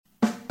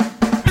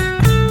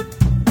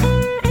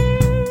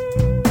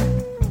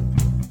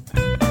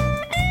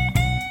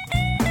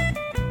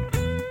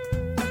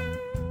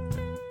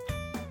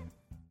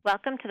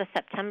Welcome to the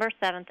September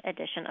 7th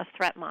edition of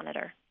Threat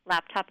Monitor,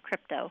 Laptop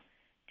Crypto.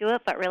 Do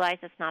it, but realize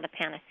it's not a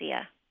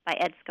panacea, by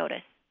Ed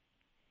Scotus.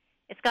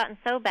 It's gotten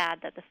so bad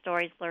that the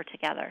stories blur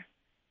together.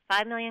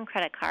 5 million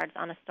credit cards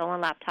on a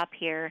stolen laptop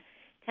here,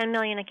 10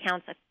 million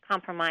accounts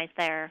compromised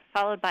there,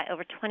 followed by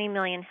over 20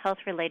 million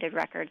health-related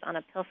records on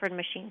a pilfered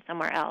machine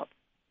somewhere else.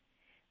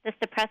 This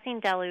depressing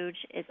deluge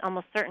is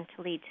almost certain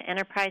to lead to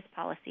enterprise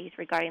policies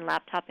regarding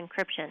laptop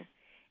encryption,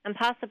 and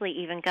possibly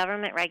even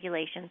government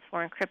regulations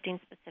for encrypting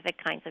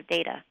specific kinds of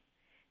data.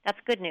 That's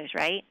good news,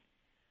 right?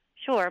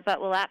 Sure, but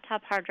will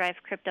laptop hard drive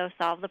crypto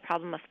solve the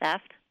problem of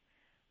theft?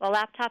 While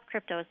laptop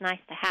crypto is nice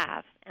to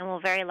have, and will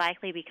very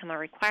likely become a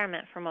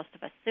requirement for most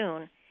of us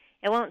soon,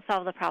 it won't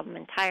solve the problem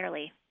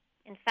entirely.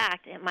 In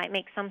fact, it might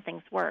make some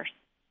things worse.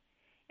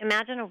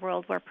 Imagine a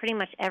world where pretty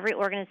much every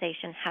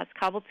organization has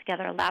cobbled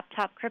together a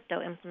laptop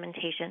crypto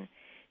implementation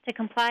to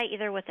comply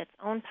either with its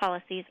own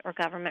policies or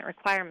government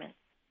requirements.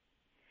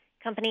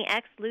 Company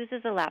X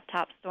loses a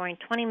laptop storing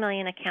 20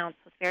 million accounts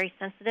with very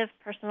sensitive,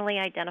 personally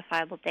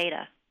identifiable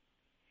data.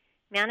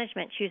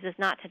 Management chooses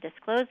not to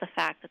disclose the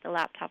fact that the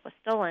laptop was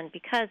stolen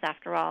because,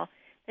 after all,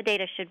 the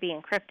data should be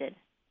encrypted.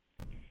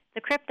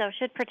 The crypto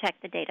should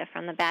protect the data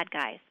from the bad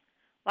guys.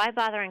 Why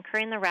bother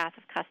incurring the wrath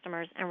of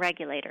customers and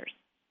regulators?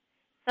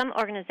 Some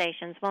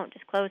organizations won't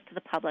disclose to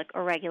the public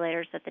or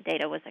regulators that the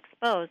data was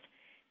exposed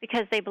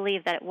because they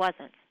believe that it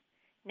wasn't.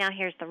 Now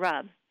here's the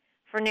rub.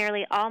 For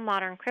nearly all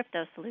modern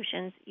crypto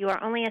solutions, you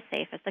are only as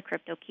safe as the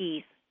crypto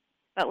keys.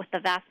 But with the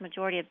vast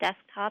majority of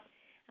desktop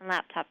and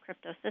laptop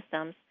crypto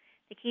systems,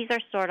 the keys are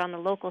stored on the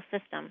local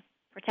system,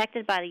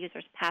 protected by the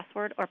user's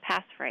password or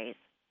passphrase.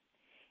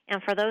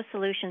 And for those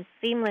solutions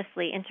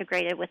seamlessly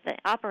integrated with the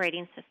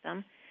operating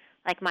system,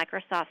 like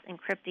Microsoft's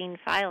encrypting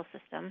file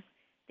system,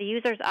 the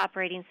user's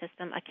operating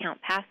system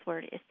account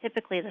password is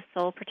typically the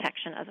sole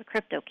protection of the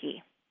crypto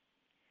key.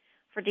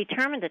 For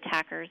determined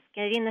attackers,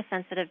 getting the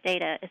sensitive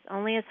data is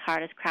only as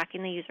hard as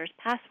cracking the user's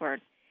password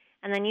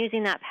and then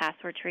using that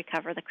password to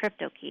recover the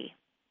crypto key.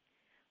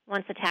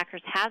 Once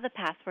attackers have the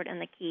password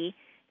and the key,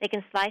 they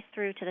can slice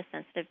through to the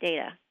sensitive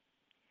data.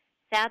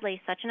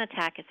 Sadly, such an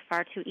attack is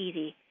far too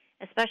easy,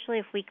 especially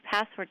if weak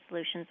password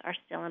solutions are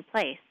still in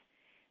place,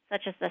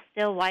 such as the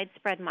still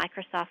widespread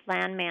Microsoft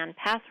LAN-MAN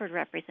password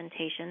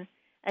representation,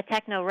 a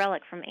techno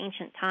relic from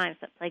ancient times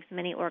that plagues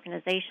many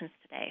organizations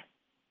today.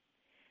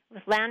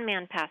 With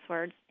LAN-MAN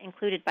passwords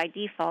included by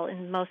default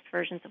in most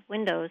versions of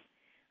Windows,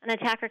 an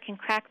attacker can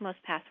crack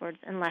most passwords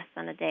in less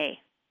than a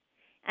day.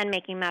 And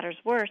making matters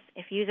worse,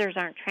 if users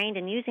aren't trained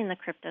in using the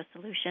crypto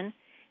solution,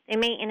 they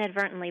may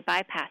inadvertently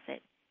bypass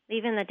it,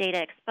 leaving the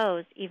data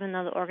exposed even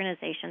though the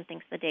organization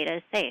thinks the data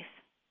is safe.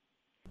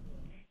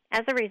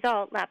 As a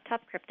result,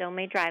 laptop crypto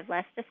may drive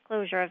less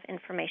disclosure of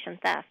information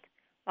theft,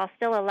 while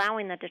still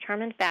allowing the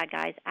determined bad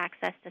guys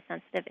access to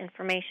sensitive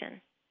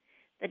information.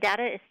 The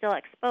data is still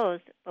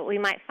exposed, but we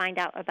might find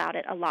out about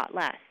it a lot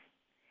less.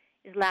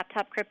 Is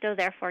laptop crypto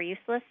therefore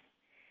useless?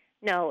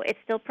 No, it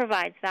still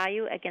provides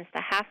value against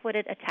a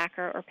half-witted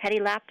attacker or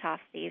petty laptop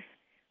thief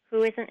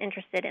who isn't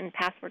interested in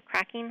password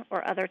cracking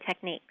or other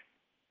techniques.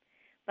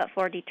 But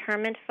for a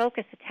determined,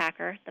 focused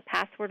attacker, the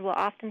password will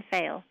often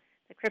fail,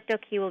 the crypto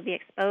key will be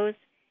exposed,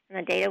 and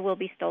the data will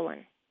be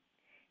stolen.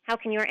 How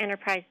can your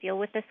enterprise deal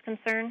with this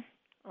concern?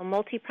 A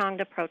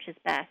multi-pronged approach is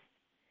best.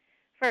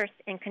 First,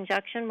 in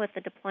conjunction with the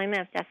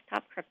deployment of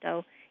desktop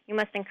crypto, you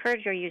must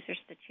encourage your users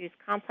to choose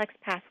complex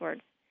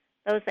passwords,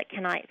 those that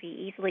cannot be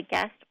easily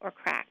guessed or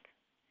cracked.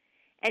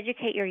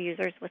 Educate your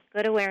users with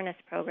good awareness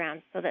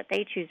programs so that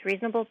they choose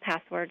reasonable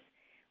passwords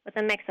with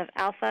a mix of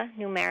alpha,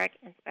 numeric,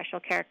 and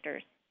special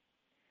characters.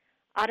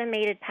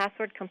 Automated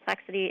password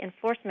complexity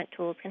enforcement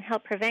tools can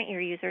help prevent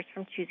your users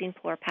from choosing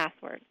poor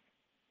passwords.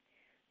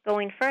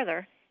 Going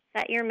further,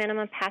 set your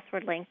minimum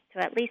password length to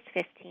at least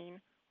 15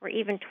 or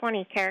even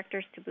 20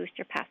 characters to boost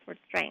your password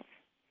strength.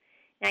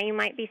 Now you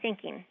might be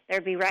thinking,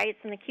 there'd be riots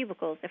in the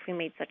cubicles if we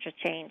made such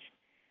a change.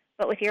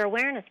 But with your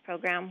awareness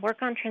program,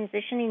 work on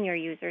transitioning your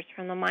users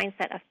from the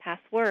mindset of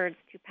passwords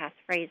to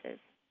passphrases.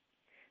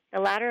 The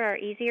latter are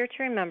easier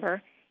to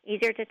remember,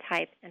 easier to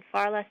type, and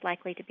far less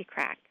likely to be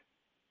cracked.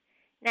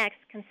 Next,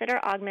 consider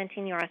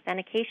augmenting your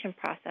authentication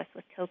process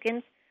with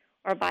tokens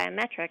or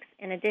biometrics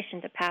in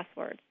addition to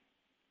passwords.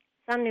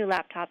 Some new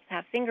laptops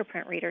have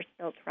fingerprint readers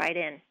built right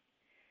in.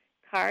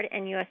 Card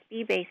and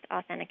USB-based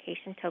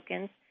authentication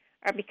tokens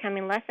are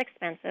becoming less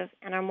expensive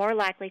and are more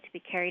likely to be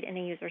carried in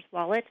a user's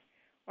wallet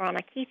or on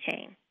a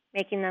keychain,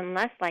 making them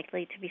less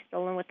likely to be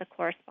stolen with the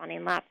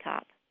corresponding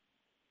laptop.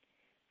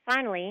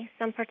 Finally,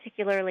 some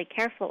particularly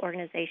careful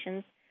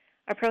organizations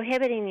are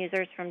prohibiting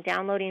users from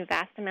downloading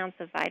vast amounts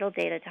of vital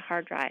data to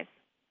hard drives.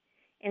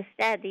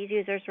 Instead, these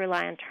users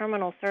rely on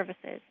terminal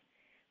services,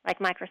 like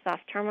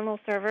Microsoft Terminal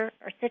Server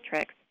or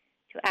Citrix,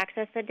 to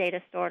access the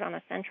data stored on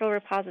a central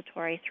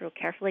repository through a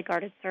carefully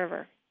guarded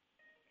server.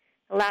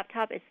 The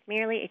laptop is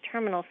merely a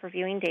terminal for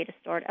viewing data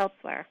stored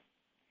elsewhere.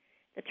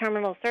 The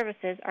terminal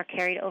services are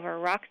carried over a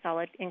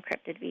rock-solid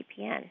encrypted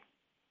VPN.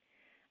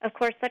 Of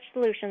course, such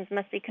solutions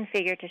must be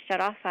configured to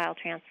shut off file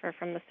transfer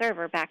from the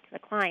server back to the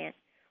client,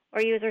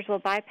 or users will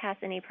bypass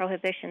any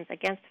prohibitions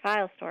against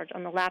file storage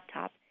on the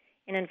laptop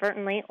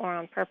inadvertently or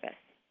on purpose.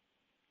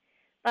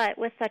 But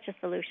with such a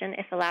solution,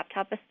 if the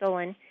laptop is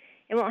stolen,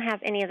 it won't have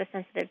any of the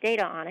sensitive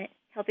data on it,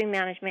 helping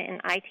management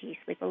and IT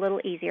sleep a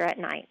little easier at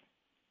night.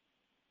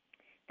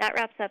 That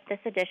wraps up this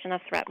edition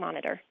of Threat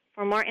Monitor.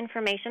 For more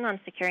information on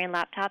securing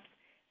laptops,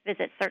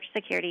 visit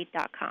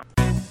searchsecurity.com.